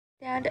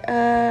Stand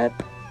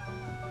up.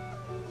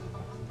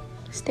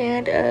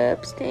 Stand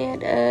up.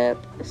 Stand up.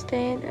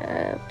 Stand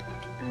up.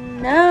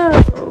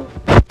 No.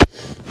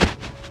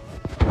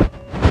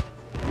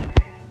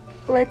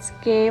 Let's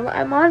game.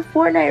 I'm on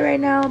Fortnite right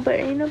now, but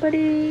ain't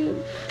nobody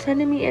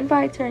sending me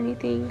invites or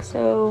anything,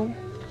 so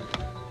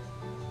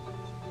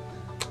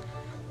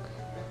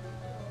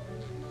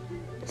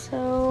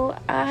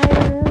I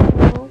don't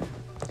know.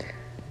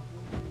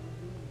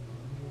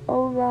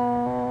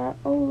 Hola,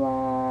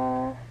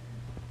 hola.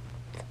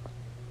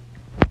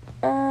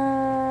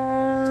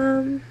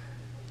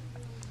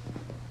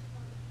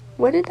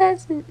 What did that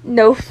say?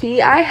 No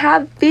feet. I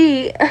have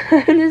feet.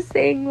 I'm just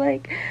saying,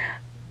 like,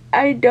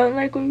 I don't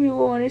like when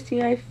people want to see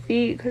my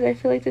feet because I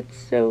feel like that's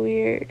so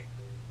weird.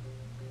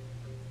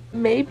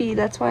 Maybe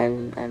that's why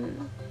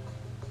I'm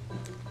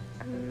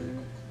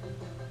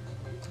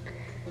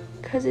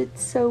because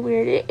it's so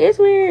weird. It is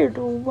weird.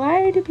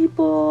 Why do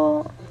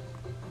people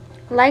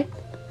like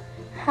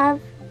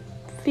have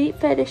feet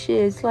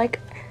fetishes? Like,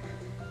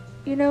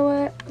 you know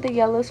what? The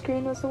yellow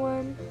screen was the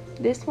one.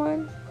 This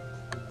one.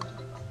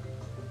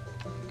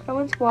 That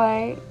one's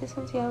white. This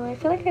one's yellow. I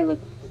feel like I look,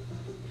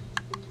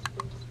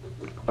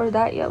 or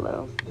that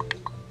yellow.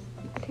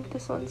 I think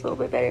this one's a little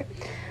bit better.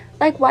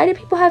 Like, why do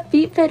people have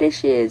feet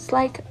fetishes?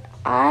 Like,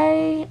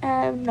 I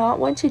am not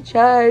one to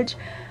judge,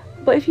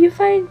 but if you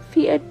find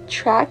feet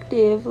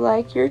attractive,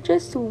 like, you're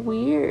just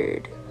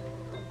weird.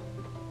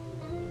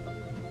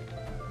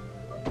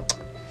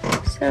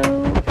 So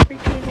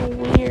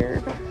freaking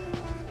weird.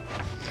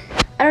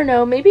 I don't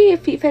know, maybe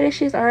feet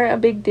fetishes aren't a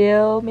big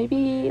deal.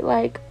 Maybe,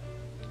 like,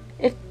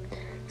 if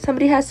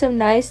somebody has some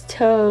nice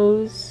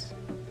toes,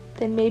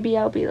 then maybe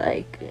I'll be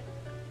like,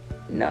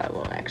 no, I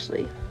won't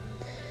actually.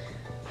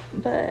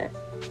 But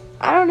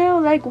I don't know,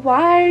 like,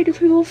 why do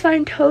people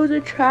find toes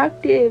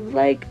attractive?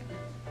 Like,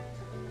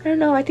 I don't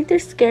know, I think they're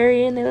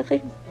scary and they look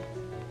like,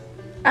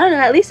 I don't know,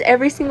 at least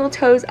every single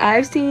toes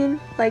I've seen,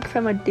 like,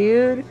 from a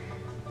dude,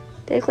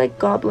 they look like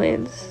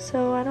goblins,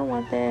 so I don't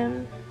want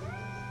them.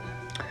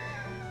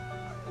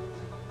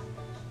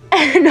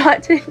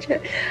 Not to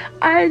judge.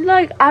 I'm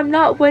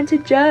not one to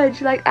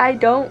judge. Like, I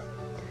don't,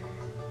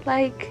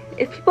 like,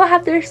 if people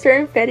have their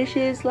certain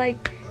fetishes,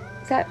 like,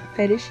 is that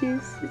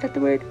fetishes? Is that the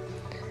word?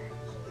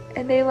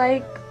 And they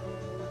like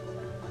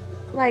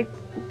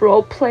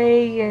role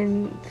play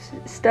and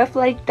stuff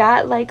like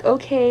that, like,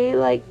 okay,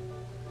 like,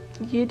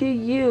 you do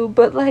you,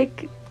 but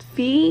like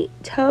feet,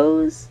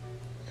 toes,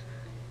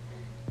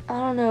 I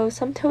don't know,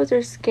 some toes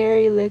are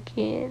scary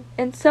looking,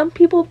 and some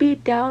people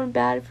beat down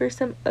bad for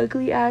some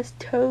ugly ass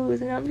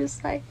toes, and I'm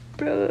just like,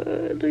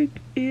 bro, like,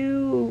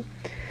 ew.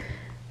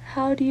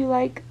 How do you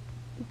like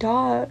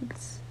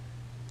dogs?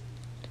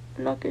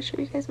 I'm not gonna show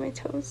you guys my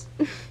toes.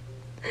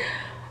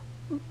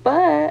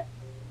 But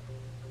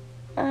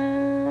I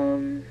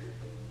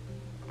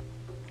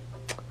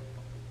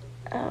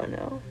don't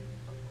know.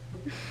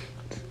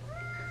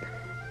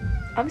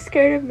 I'm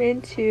scared of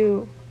men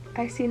too.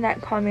 I seen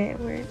that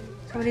comment where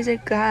somebody's a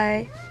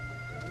guy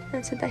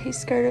and said that he's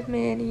scared of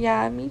men.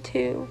 Yeah, me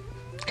too.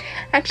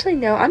 Actually,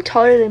 no, I'm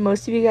taller than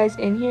most of you guys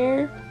in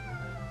here,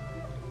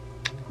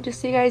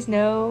 just so you guys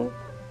know.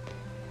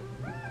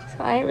 So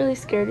I ain't really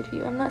scared of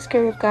you. I'm not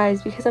scared of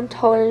guys because I'm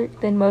taller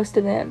than most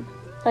of them.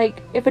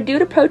 Like, if a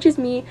dude approaches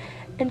me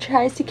and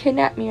tries to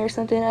kidnap me or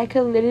something, I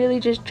could literally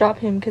just drop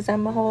him because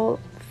I'm a whole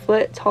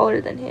foot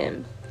taller than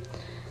him.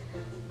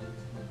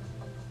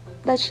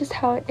 That's just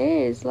how it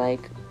is.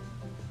 Like,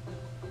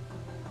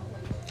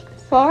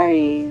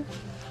 sorry.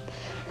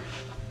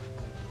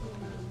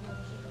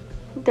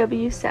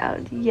 W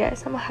sound.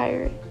 Yes, I'm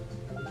higher.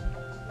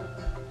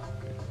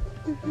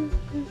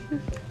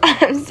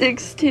 I'm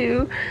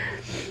 6'2".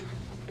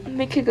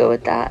 We could go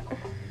with that.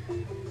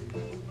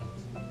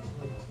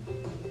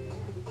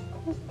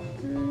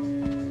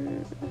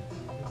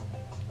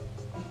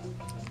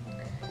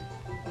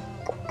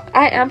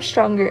 I am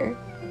stronger.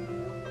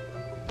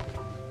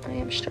 I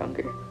am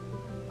stronger.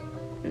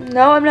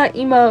 No, I'm not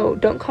emo.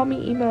 Don't call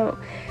me emo.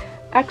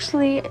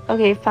 Actually,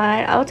 okay,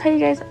 fine. I'll tell you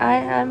guys, I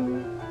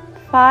am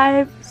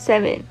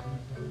 5'7".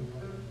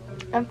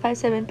 I'm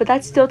 5'7", but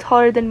that's still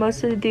taller than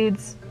most of the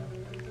dudes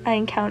I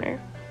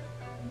encounter.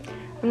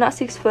 I'm not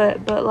 6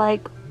 foot, but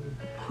like,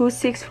 who's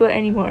 6 foot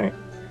anymore?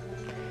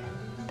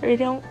 They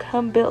don't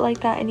come built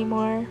like that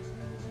anymore.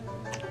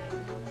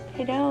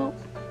 They don't.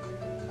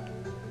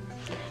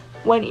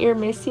 One ear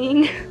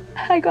missing.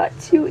 I got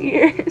 2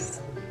 ears.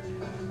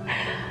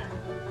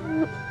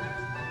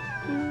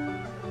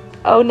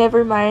 Oh,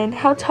 never mind.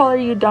 How tall are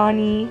you,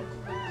 Donnie?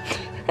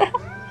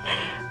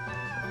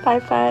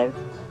 5'5".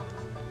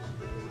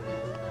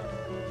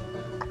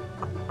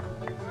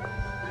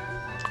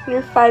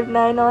 You're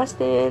 5'9",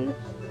 Austin.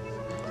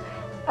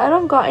 I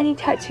don't got any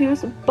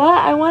tattoos, but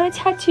I want a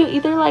tattoo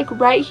either like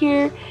right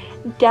here,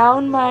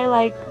 down my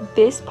like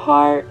this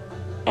part,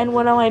 and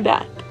one on my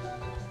back.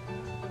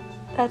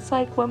 That's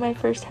like what my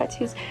first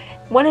tattoos.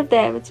 One of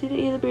them. It's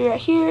either be right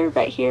here,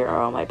 or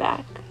on my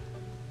back.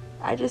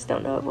 I just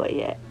don't know of what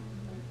yet.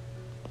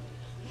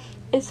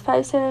 Is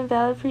 5'7"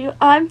 valid for you?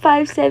 I'm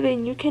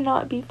 5'7". You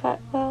cannot be 5.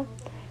 Well,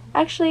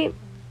 actually,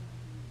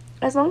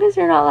 as long as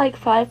you're not like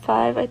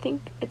 5'5", I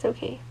think it's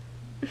okay.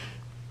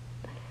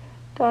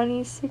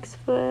 Donnie's 6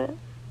 foot.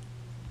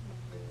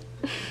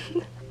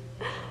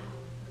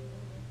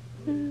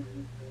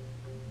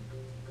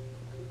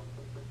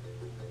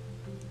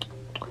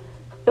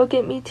 You'll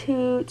get me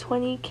to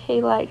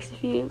 20k likes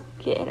if you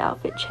get an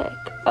outfit check.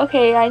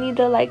 Okay, I need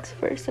the likes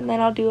first and then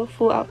I'll do a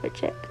full outfit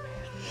check.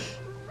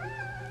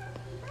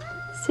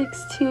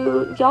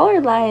 6'2". Y'all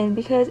are lying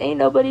because ain't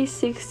nobody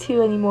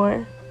 6'2"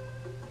 anymore.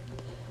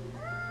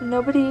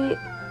 Nobody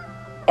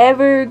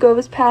ever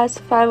goes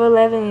past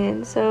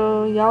 5'11",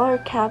 so y'all are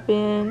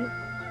capping.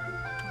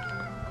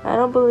 I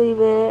don't believe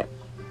it.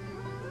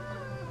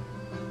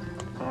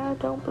 I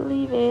don't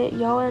believe it.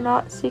 Y'all are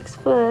not 6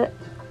 foot.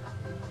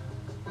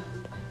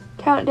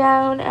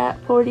 Countdown at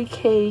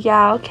 40k.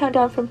 Yeah, I'll count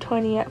down from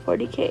 20 at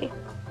 40k.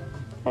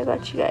 I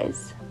got you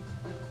guys.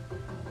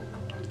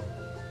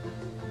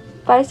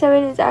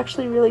 5'7" is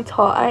actually really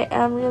tall. I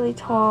am really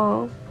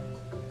tall.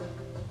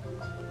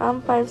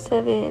 I'm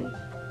 5'7".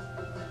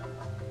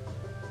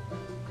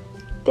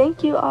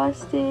 Thank you,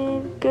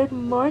 Austin. Good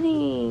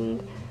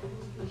morning.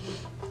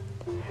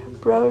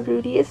 Bro,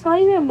 Rudy. It's not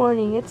even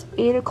morning. It's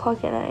 8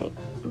 o'clock at night.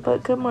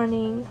 But good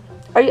morning.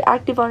 Are you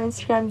active on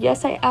Instagram?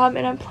 Yes, I am.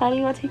 And I'm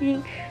planning on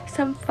taking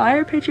some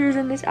fire pictures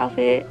in this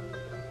outfit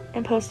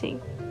and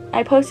posting.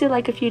 I posted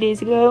like a few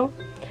days ago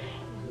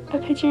a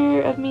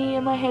picture of me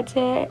in my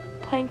headset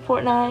playing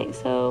Fortnite.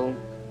 So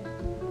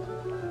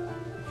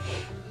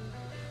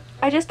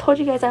I just told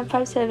you guys I'm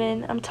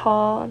 5'7". I'm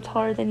tall. I'm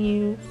taller than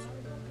you.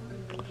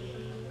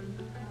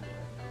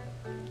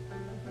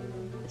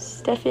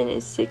 Stefan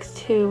is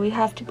 6'2". We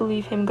have to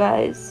believe him,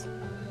 guys.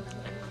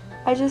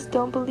 I just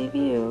don't believe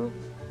you.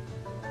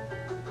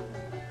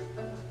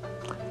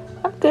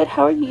 I'm good.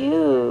 How are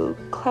you?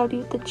 Cloudy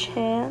with the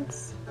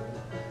chance.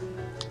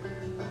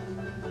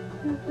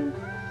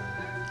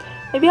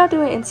 Maybe I'll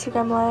do an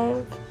Instagram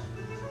live.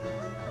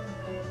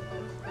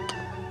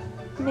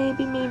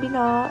 Maybe, maybe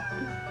not.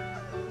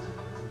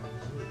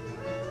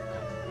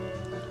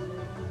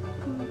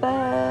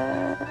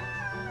 But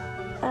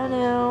I don't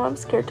know. I'm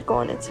scared to go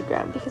on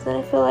Instagram because then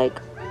I feel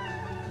like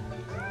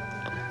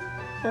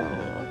I don't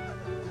know.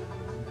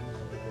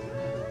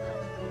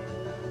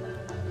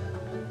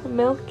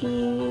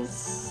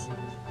 Milkies.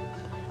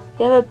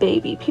 You have a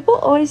baby. People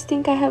always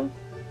think I have.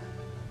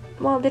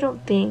 Well, they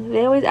don't think.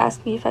 They always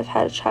ask me if I've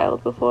had a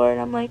child before, and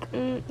I'm like,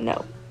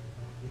 no.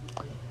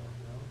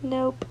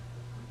 Nope.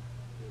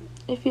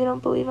 If you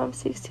don't believe I'm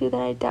 6'2", then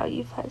I doubt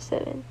you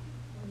 5'7".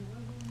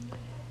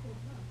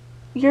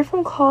 You're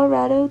from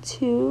Colorado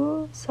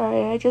too?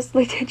 Sorry, I just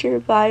looked at your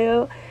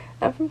bio.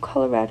 I'm from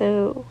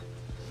Colorado.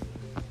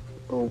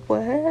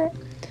 What?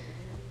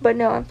 But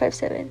no, I'm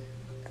 5'7".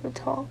 I'm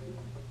tall.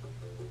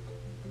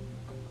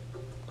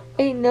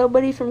 Ain't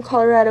nobody from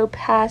Colorado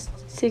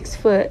past 6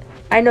 foot.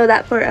 I know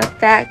that for a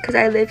fact because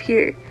I live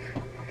here.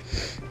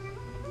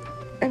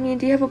 I mean,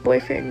 do you have a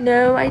boyfriend?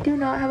 No, I do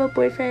not have a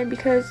boyfriend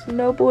because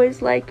no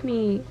boys like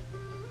me.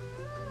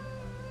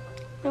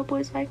 No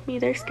boys like me.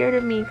 They're scared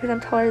of me because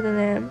I'm taller than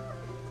them.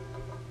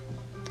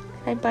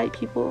 I bite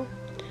people.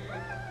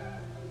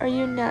 Are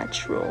you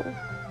natural?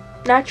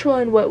 Natural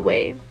in what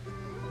way?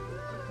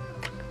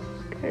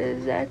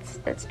 Because that's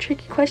a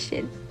tricky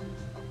question.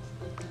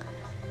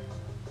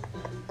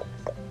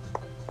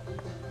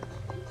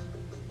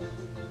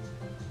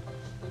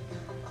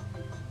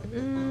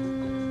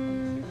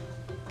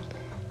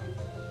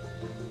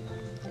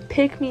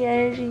 Pick me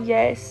energy,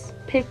 yes.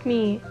 Pick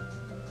me.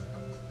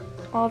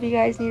 All of you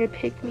guys need to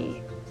pick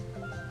me.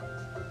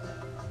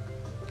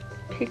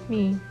 Pick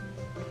me.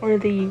 Or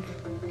leave.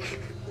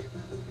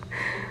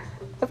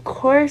 Of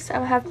course I'm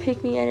gonna have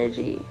pick me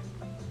energy.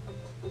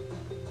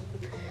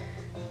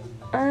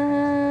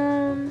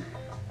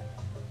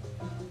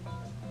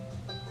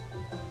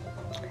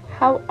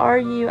 How are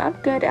you? I'm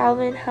good,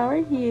 Alvin. How are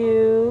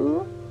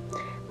you?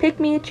 Pick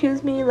me,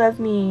 choose me, love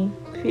me.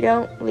 If you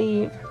don't,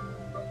 leave.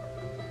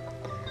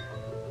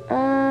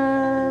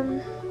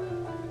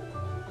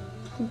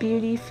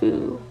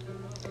 Beautiful.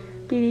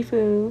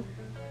 Beautiful.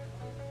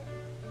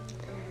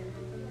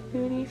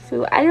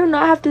 Beautiful. I do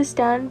not have to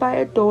stand by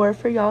a door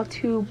for y'all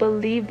to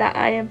believe that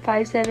I am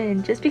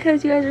 5'7". Just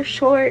because you guys are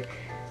short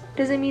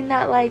doesn't mean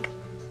that, like,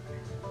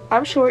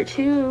 I'm short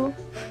too.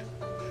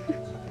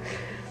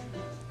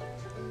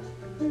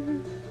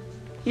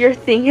 Your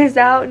thing is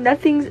out.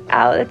 Nothing's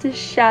out. That's a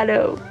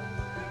shadow.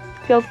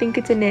 If y'all think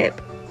it's a nip,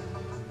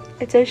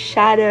 it's a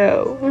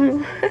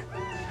shadow.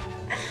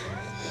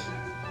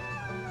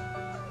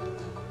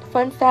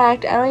 Fun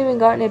fact, I don't even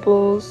got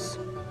nipples.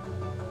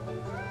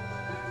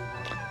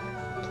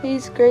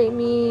 Please grade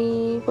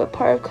me. What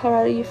part of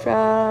Colorado are you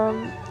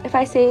from? If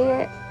I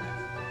say it,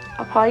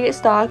 I'll probably get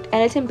stalked,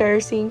 and it's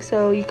embarrassing,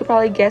 so you could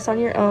probably guess on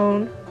your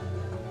own.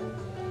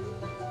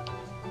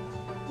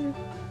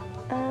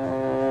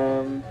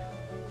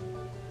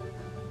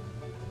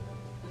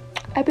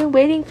 I've been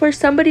waiting for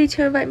somebody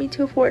to invite me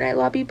to a Fortnite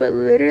lobby, but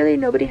literally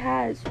nobody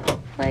has.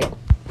 Like,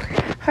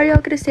 how How are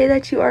y'all gonna say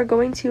that you are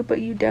going to, but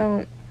you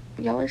don't?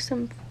 Y'all are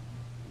some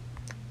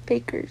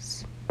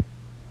fakers.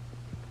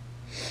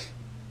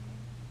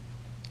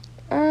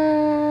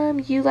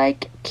 You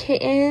like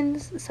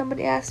kittens?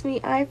 Somebody asked me.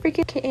 I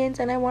freaking kittens,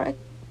 and I want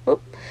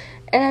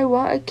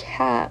a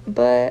cat,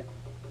 but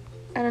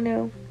I don't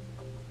know.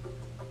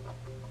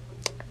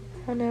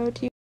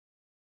 Do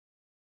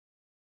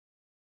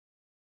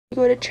you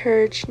go to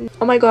church?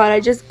 Oh my god, I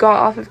just got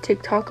off of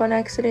TikTok on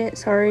accident.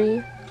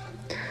 Sorry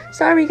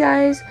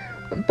guys.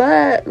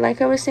 But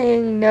like I was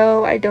saying,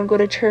 no, I don't go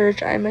to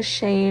church. I'm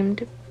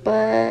ashamed.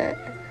 But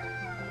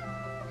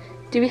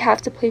do we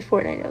have to play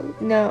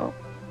Fortnite? No.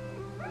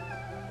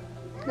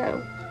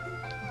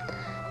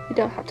 We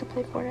don't have to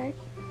play Fortnite.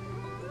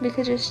 We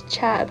could just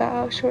chat about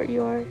how short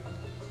you are.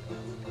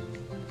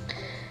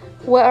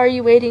 What are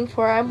you waiting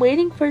for? I'm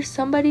waiting for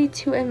somebody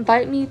to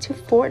invite me to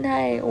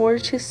Fortnite or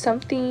to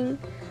something.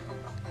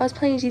 I was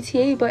playing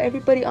GTA, but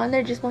everybody on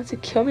there just wants to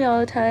kill me all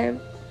the time.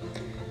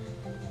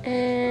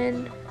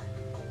 And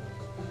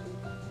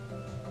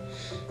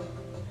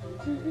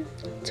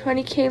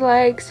 20k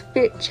likes,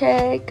 fit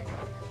check.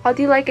 I'll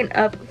do like an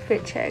up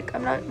fit check.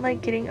 I'm not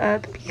like getting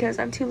up because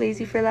I'm too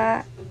lazy for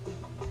that.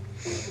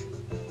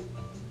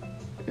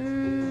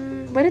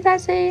 What did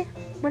that say?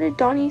 What did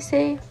Donnie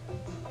say?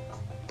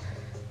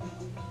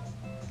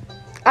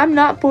 I'm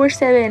not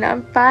 4'7",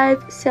 I'm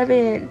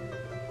 5'7".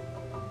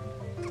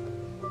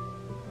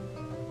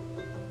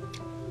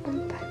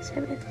 I'm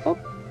 5'7". Oh,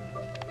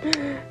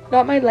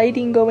 got my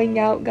lighting going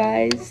out,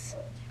 guys.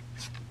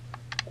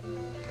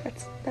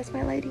 That's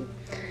my lighting.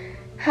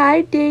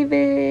 Hi,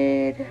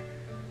 David.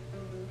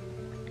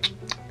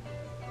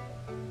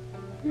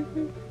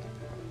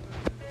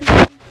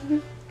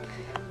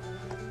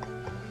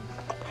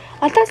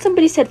 I thought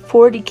somebody said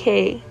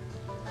 40k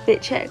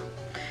fit check.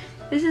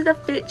 This is the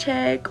fit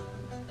check.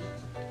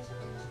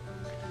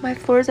 My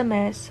floor is a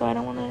mess, so I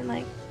don't want to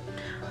like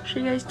show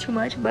you guys too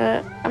much,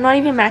 but I'm not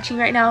even matching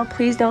right now.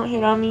 Please don't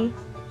hate on me.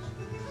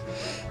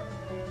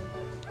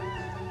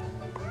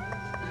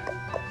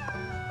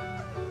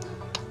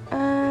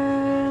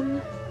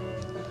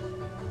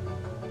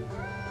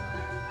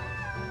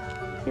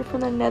 You're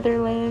from the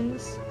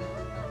Netherlands.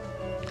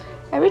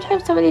 Every time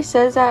somebody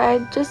says that, I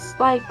just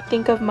like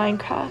think of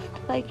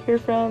Minecraft. Like, you're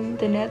from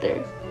the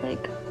Nether.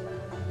 Like,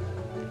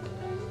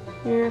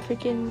 you're a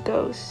freaking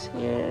ghost.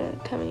 You're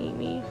coming to eat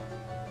me.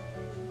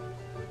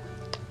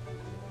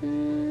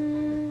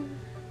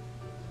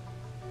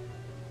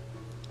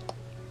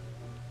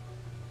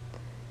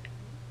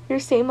 You're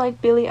same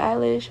like Billie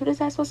Eilish. What is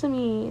that supposed to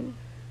mean?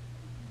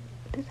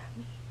 What does that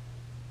mean?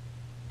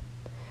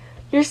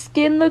 Your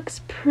skin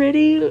looks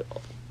pretty.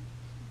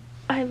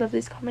 I love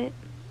this comment.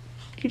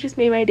 You just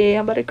made my day.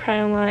 I'm about to cry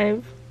on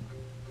live.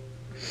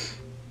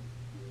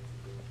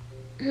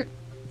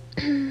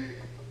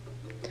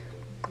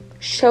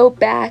 Show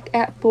back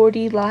at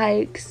 40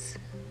 likes.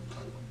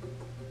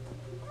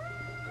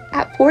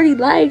 At 40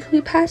 likes? We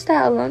passed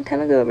that a long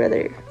time ago,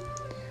 brother.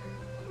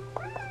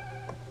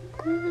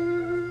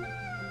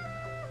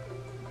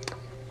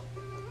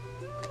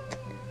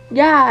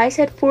 Yeah, I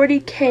said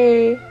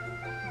 40k.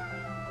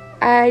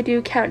 I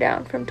do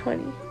countdown from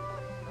 20.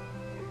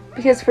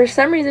 Because for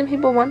some reason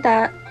people want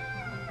that.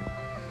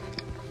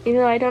 Even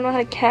though I don't know how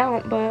to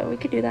count, but we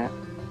could do that.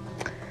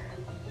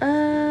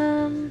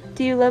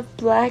 Do you love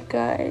black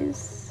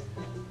guys?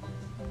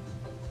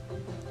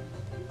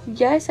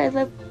 Yes, I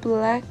love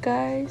black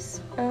guys.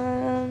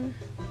 Your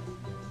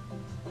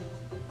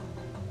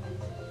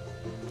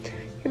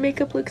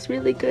makeup looks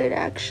really good,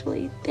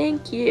 actually.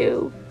 Thank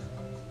you.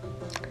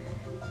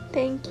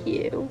 Thank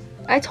you.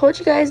 I told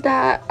you guys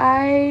that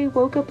I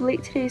woke up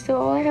late today,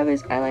 so all I have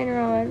is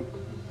eyeliner on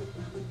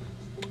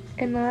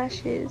and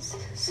lashes.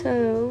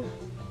 So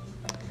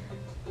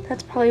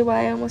that's probably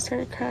why I almost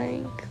started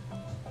crying.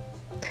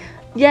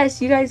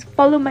 Yes, you guys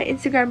follow my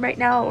Instagram right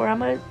now, or I'm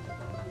gonna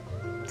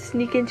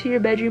sneak into your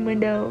bedroom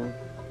window,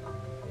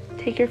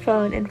 take your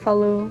phone, and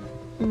follow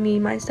me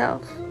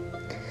myself.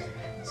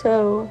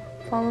 So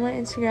follow my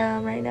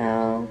Instagram right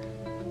now.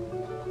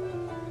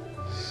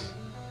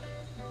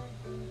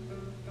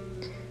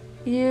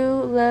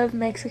 You love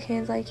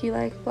Mexicans like you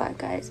like black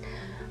guys.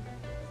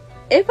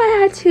 If I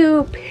had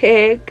to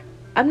pick,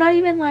 I'm not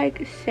even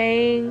like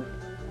saying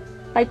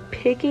like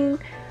picking,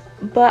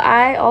 but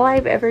all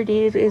I've ever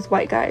dated is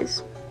white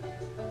guys.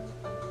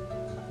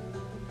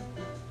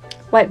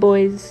 White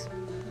boys.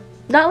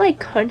 Not like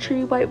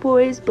country white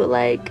boys, but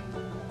like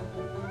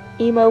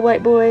emo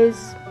white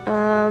boys.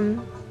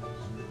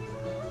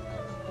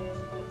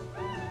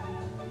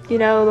 You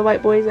know, the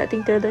white boys that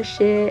think they're the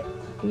shit.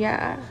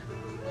 Yeah.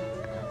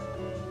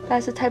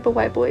 That's the type of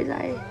white boys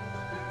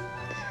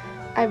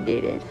I've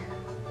dated.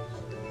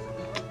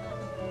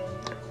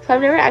 So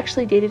I've never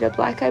actually dated a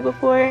black guy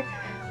before,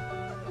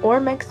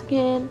 or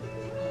Mexican,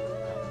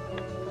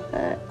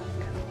 but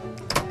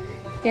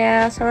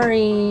yeah,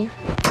 sorry.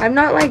 I'm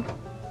not like,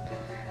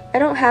 I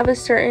don't have a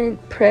certain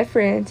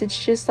preference. It's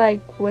just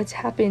like what's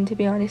happened, to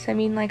be honest. I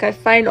mean, like, I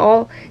find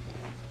all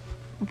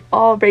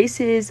all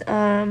races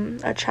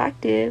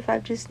attractive.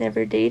 I've just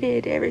never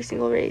dated every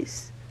single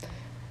race.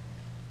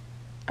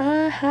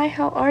 Hi,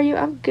 how are you?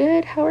 I'm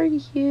good. How are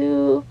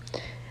you?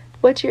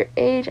 What's your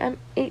age? I'm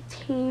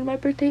 18. My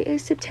birthday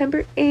is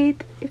September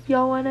 8th. If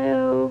y'all want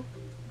to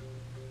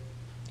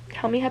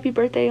tell me happy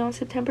birthday on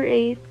September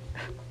 8th.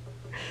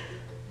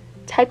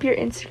 Type your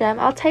Instagram.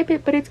 I'll type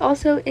it, but it's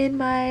also in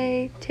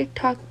my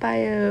TikTok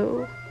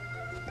bio.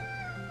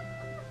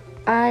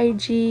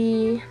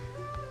 IG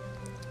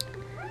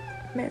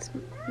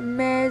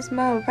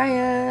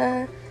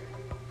Mesmariah.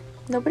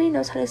 Nobody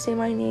knows how to say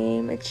my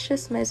name. It's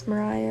just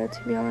Mesmariah,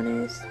 to be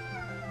honest.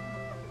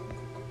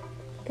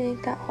 It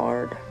ain't that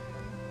hard.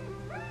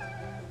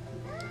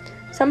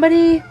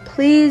 Somebody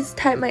please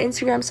type my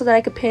Instagram so that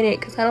I could pin it,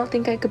 because I don't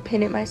think I could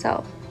pin it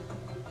myself.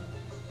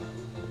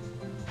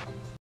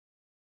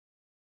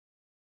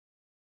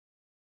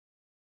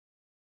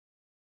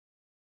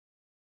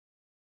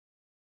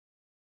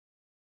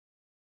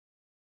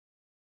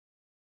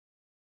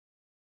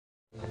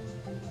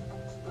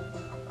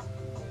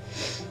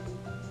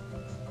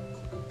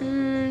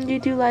 You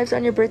do lives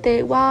on your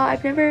birthday? Wow,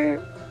 I've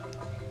never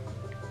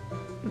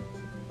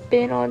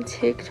been on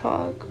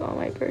TikTok on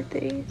my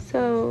birthday,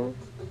 so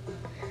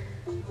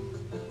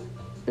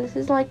this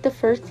is like the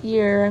first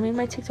year. I made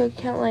my TikTok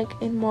account like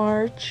in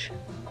March,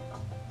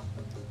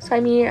 so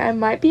I mean I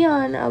might be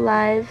on a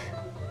live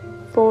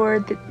for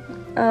the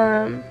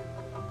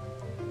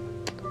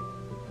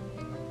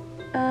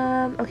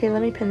okay,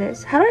 let me pin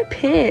this. How do I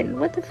pin?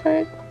 What the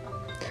fuck?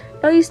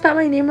 No, you spelled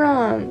my name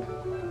wrong.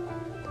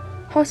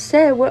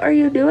 Jose, what are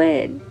you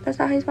doing? That's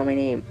not how you spell my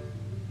name.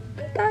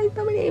 That's not how you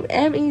spell my name.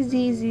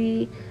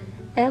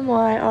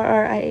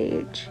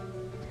 Mezzmyrrih.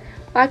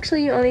 Well,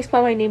 actually, you only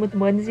spell my name with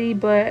one Z,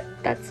 but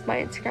that's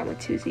my Instagram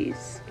with two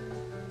Z's.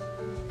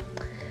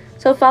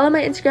 So follow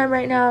my Instagram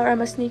right now, or I'm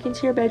gonna sneak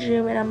into your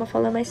bedroom and I'm gonna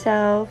follow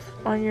myself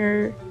on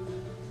your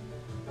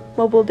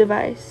mobile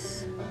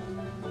device.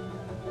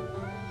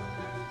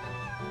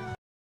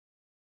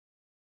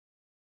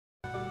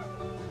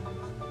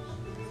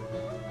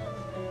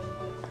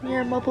 On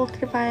your mobile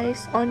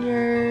device, on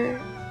your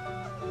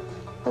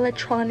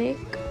electronic,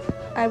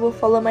 I will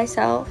follow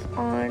myself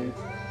on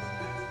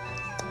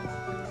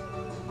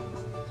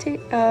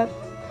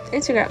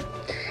Instagram.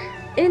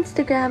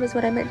 Instagram is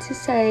what I meant to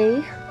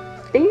say.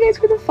 Thank you guys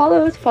for the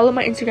follows. Follow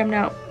my Instagram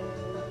now.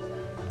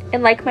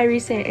 And like my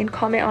recent and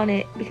comment on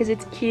it because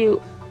it's cute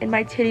and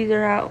my titties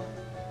are out.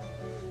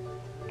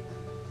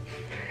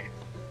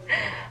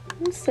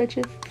 I'm such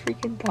a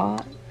freaking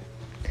thought.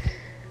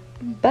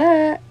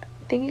 But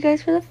thank you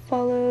guys for the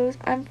follows.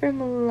 I'm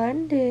from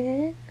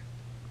London.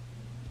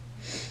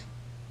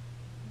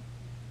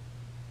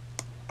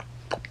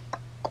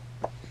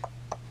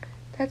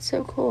 That's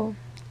so cool.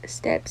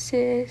 Step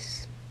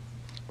sis,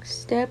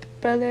 step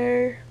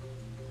brother.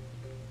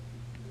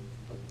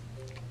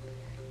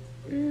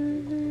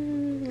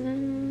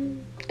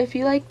 If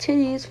you like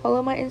titties,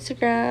 follow my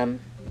Instagram.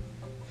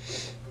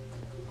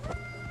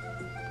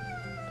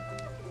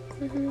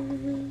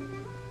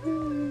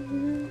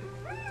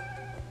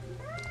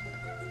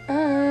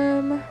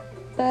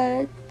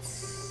 But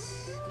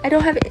I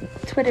don't have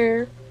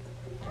Twitter.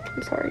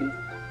 I'm sorry.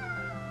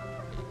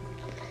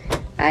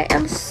 I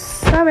am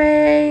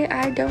sorry.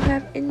 I don't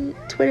have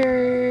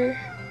Twitter.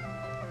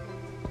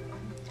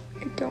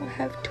 I don't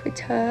have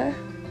Twitter.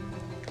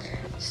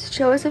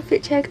 Show us a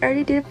fit check. I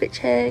already did a fit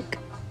check.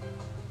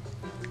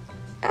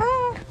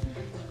 I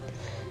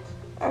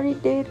already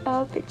did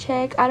a fit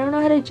check. I don't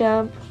know how to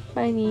jump.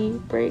 My knee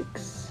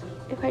breaks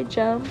if I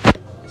jump.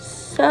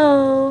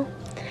 So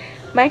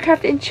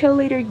Minecraft and chill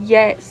later,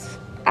 yes.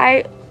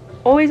 I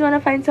always want to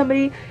find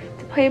somebody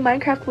to play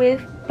Minecraft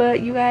with,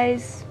 but you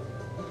guys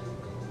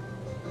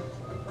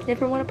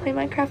never want to play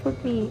Minecraft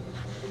with me.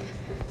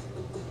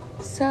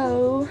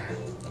 So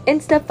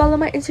Insta, follow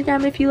my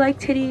Instagram if you like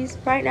titties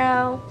right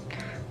now.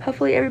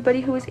 Hopefully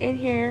everybody who was in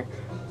here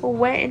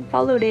went and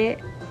followed it.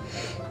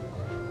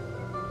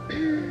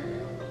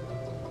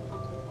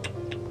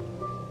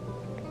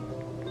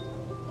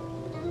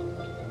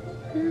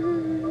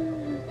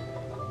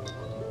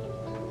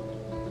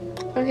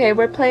 Okay,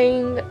 we're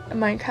playing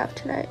Minecraft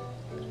tonight.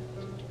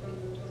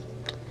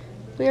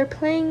 We are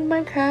playing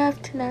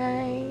Minecraft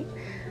tonight.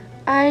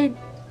 I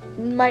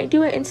might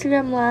do an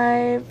Instagram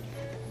live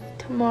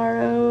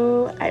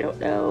tomorrow. I don't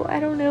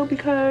know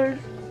because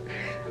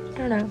I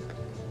don't know.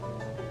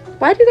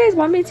 Why do you guys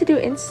want me to do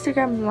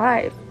Instagram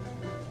live?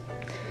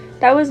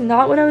 That was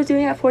not what I was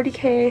doing at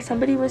 40k.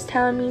 Somebody was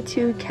telling me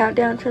to count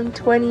down from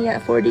 20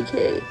 at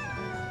 40k.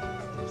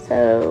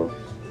 So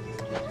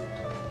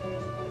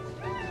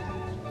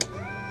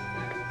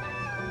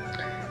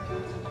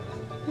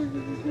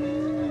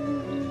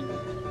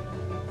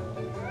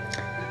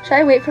should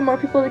I wait for more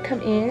people to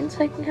come in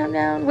so I can count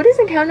down? What does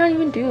the countdown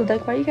even do?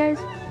 Like, why are you guys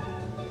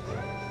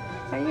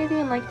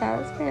even like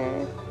that? That's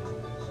good.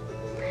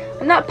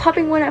 I'm not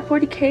popping one at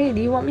 40k.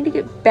 Do you want me to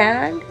get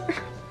banned?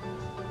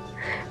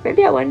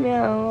 Maybe at 1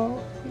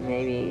 mil.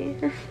 Maybe.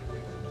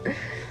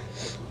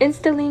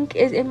 Insta link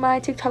is in my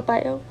TikTok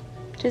bio.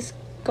 Just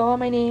go on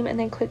my name and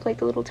then click like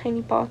the little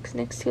tiny box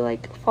next to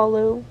like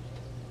follow.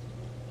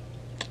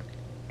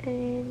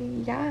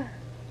 And yeah.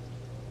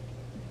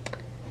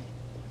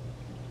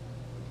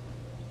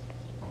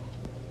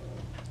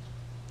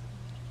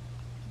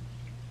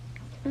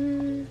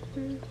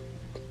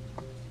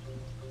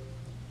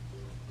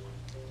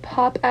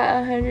 Pop at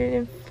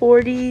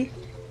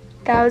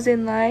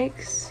 140,000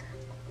 likes.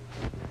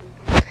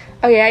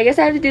 Okay, I guess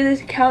I have to do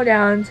this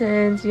countdown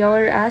since y'all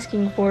are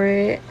asking for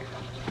it.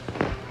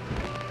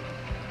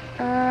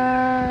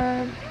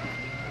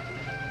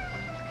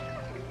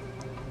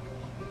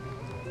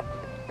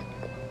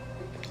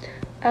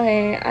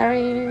 Okay, I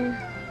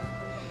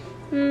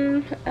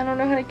don't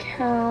know how to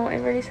count.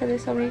 I've already said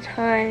this so many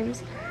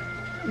times.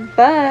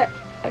 But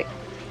okay.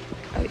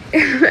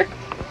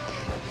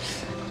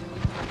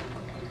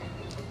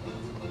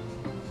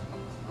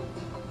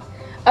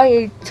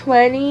 Okay,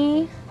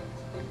 20,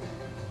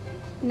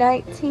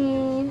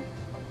 19,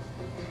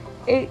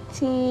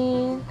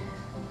 18.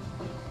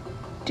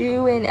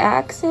 Do an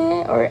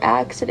accent or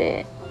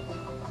accident?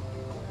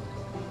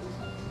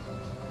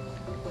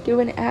 Do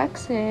an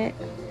accent.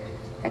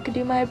 I could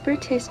do my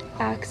British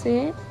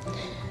accent.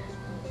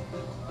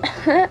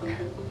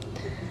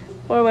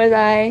 Where was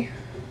I?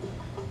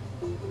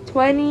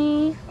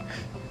 20.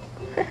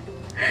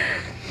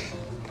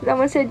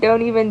 Someone said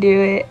don't even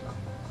do it.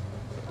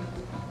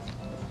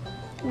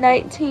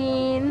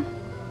 19.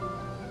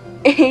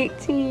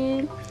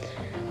 18.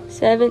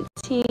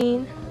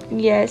 17.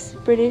 Yes,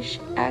 British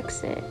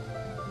accent.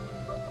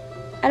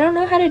 I don't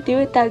know how to do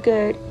it that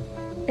good,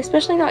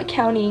 especially not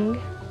counting.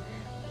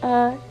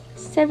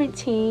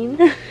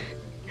 17.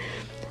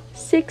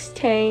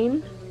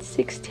 16.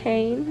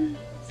 16.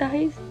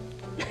 Size.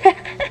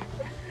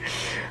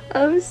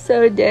 I'm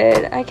so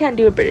dead. I can't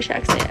do a British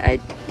accent.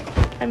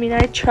 I mean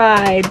I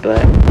tried,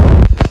 but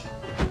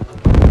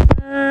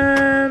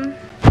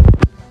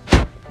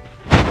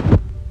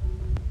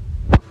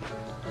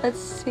let's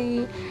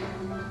see.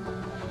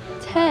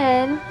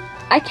 10.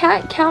 I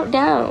can't count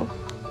down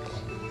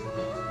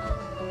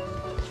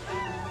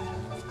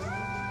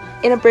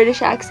in a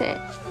British accent.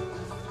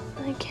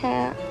 I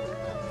can't.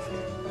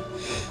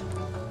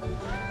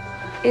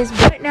 Is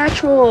what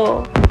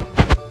natural?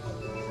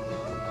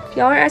 If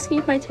y'all are asking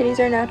if my titties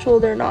are natural,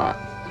 they're not.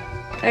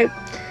 I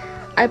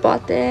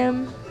bought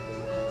them.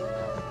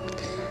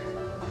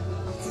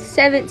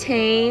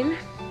 17.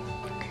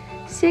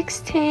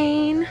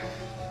 16.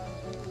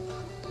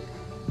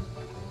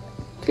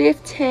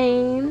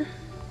 15.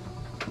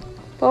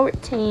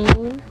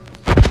 14.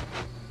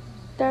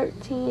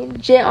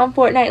 13. Jit on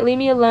Fortnite. Leave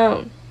me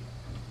alone.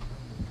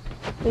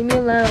 Leave me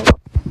alone.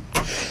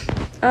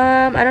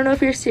 I don't know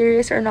if you're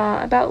serious or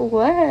not. About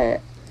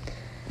what?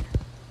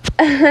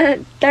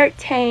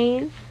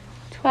 13.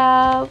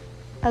 12.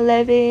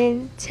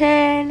 11.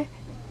 10.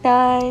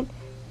 9.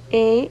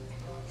 8.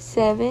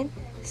 7.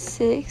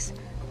 6.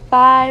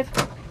 5.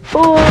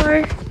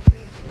 4.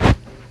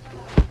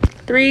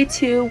 3,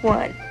 2,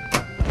 1.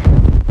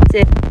 That's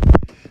it.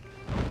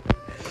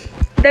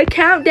 The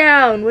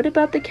countdown. What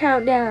about the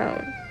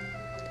countdown?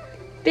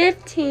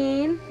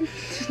 15.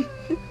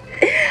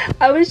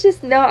 I was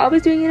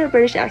doing it in a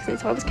British accent,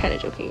 so I was kind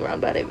of joking around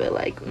about it, but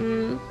like,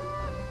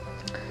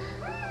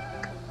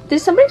 Did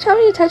somebody tell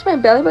me to touch my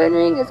belly button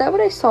ring? Is that what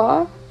I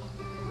saw?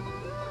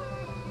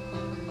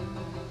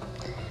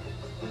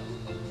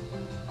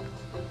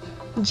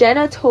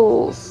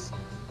 Genitals.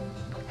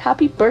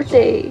 Happy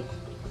birthday,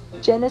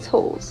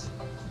 genitals.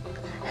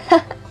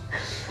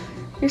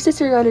 Your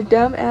sister got a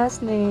dumb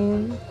ass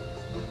name.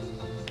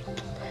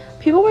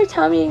 People were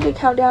telling me to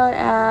count down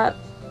at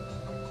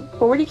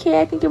 40K,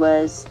 I think it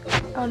was.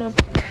 I don't know.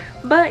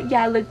 But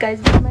yeah, look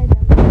guys, this is my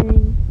belly button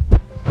ring.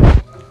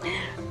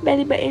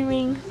 Belly button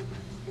ring.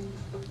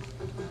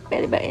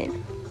 Belly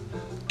button.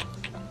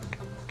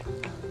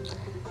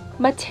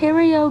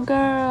 Material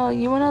girl,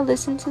 you wanna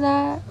listen to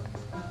that?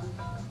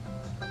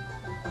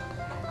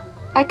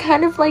 I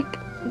kind of like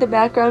the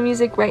background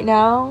music right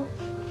now.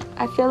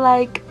 I feel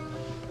like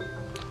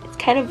it's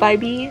kind of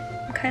vibey.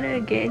 I'm kind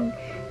of getting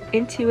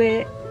into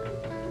it.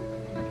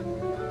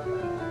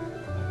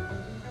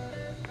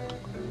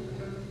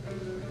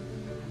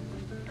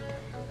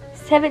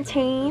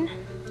 $17,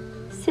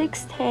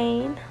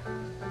 $16.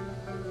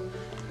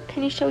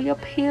 Can you show your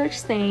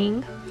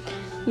piercing?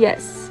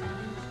 Yes,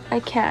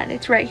 I can.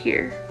 It's right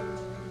here.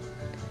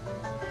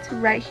 It's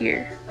right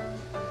here.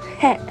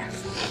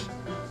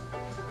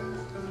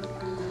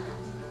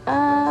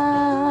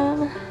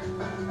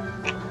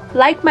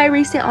 Like my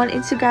recent on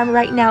Instagram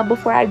right now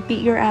before I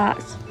beat your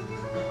ass.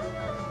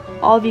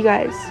 All of you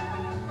guys.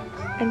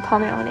 And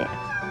comment on it.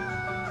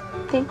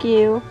 Thank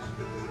you.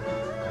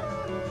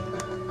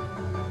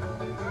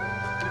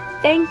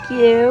 Thank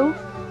you.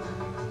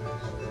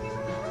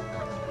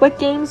 What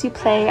games you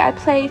play? I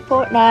play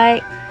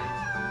Fortnite,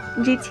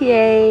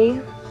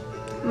 GTA,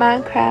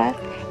 Minecraft.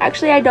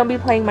 Actually, I don't be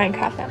playing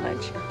Minecraft that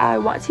much. I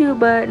want to,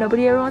 but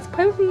nobody ever wants to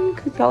play with me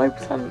because y'all are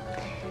some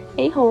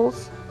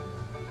a-holes.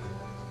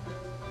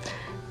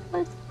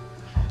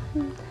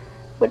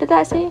 What did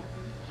that say?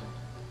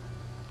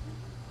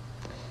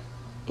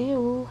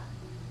 Ew.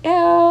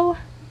 Ew.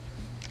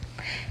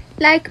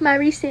 Like my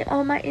recent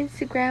on my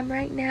Instagram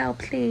right now,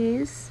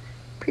 please.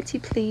 Pretty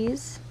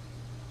please.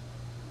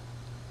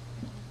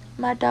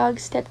 My dog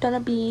stepped on a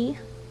bee.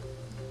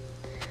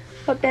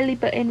 What belly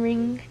button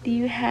ring do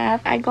you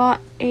have? I got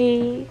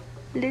a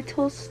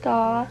little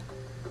star.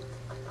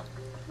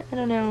 I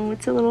don't know,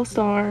 it's a little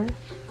star.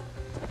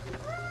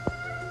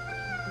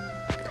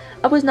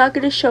 I was not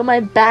gonna show my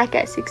back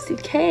at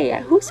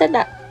 60K. Who said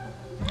that?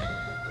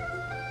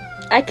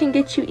 I can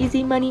get you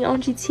easy money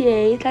on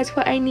GTA. That's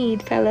what I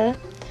need, fella.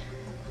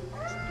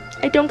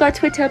 I don't got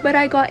Twitter, but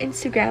I got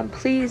Instagram.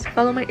 Please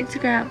follow my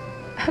Instagram.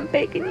 I'm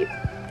begging you.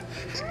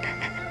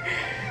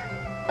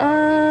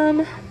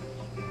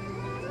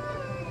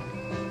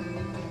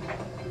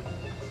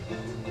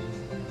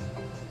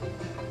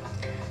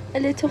 A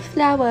little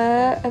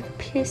flower of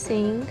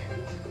piercing.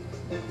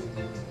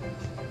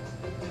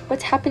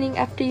 What's happening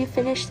after you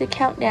finish the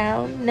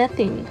countdown?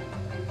 Nothing.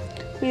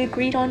 We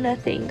agreed on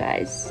nothing,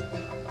 guys.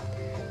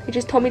 They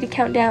just told me to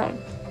count down.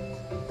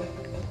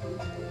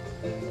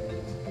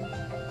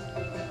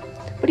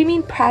 What do you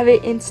mean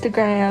private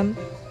Instagram?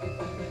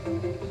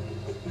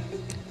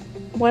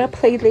 Wanna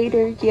play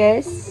later?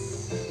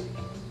 Yes.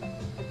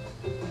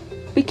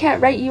 We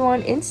can't write you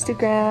on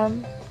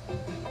Instagram.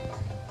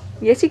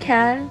 Yes, you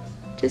can.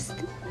 Just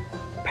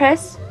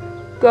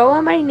go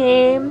on my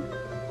name,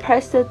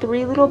 press the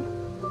 3 little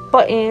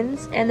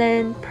buttons, and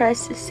then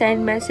press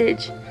send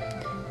message.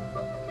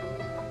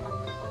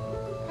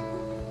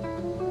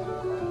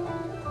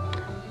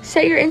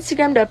 Set your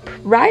Instagram to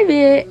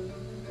private.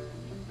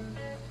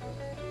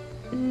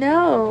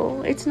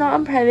 No, it's not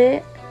on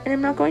private, and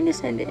I'm not going to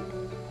send it.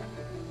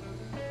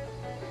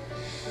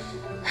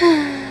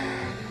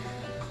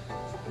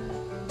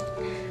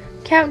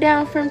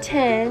 Countdown from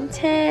 10,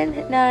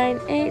 9,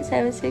 8,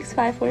 7, 6,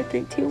 5, 4,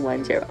 3, 2,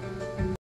 1, 0.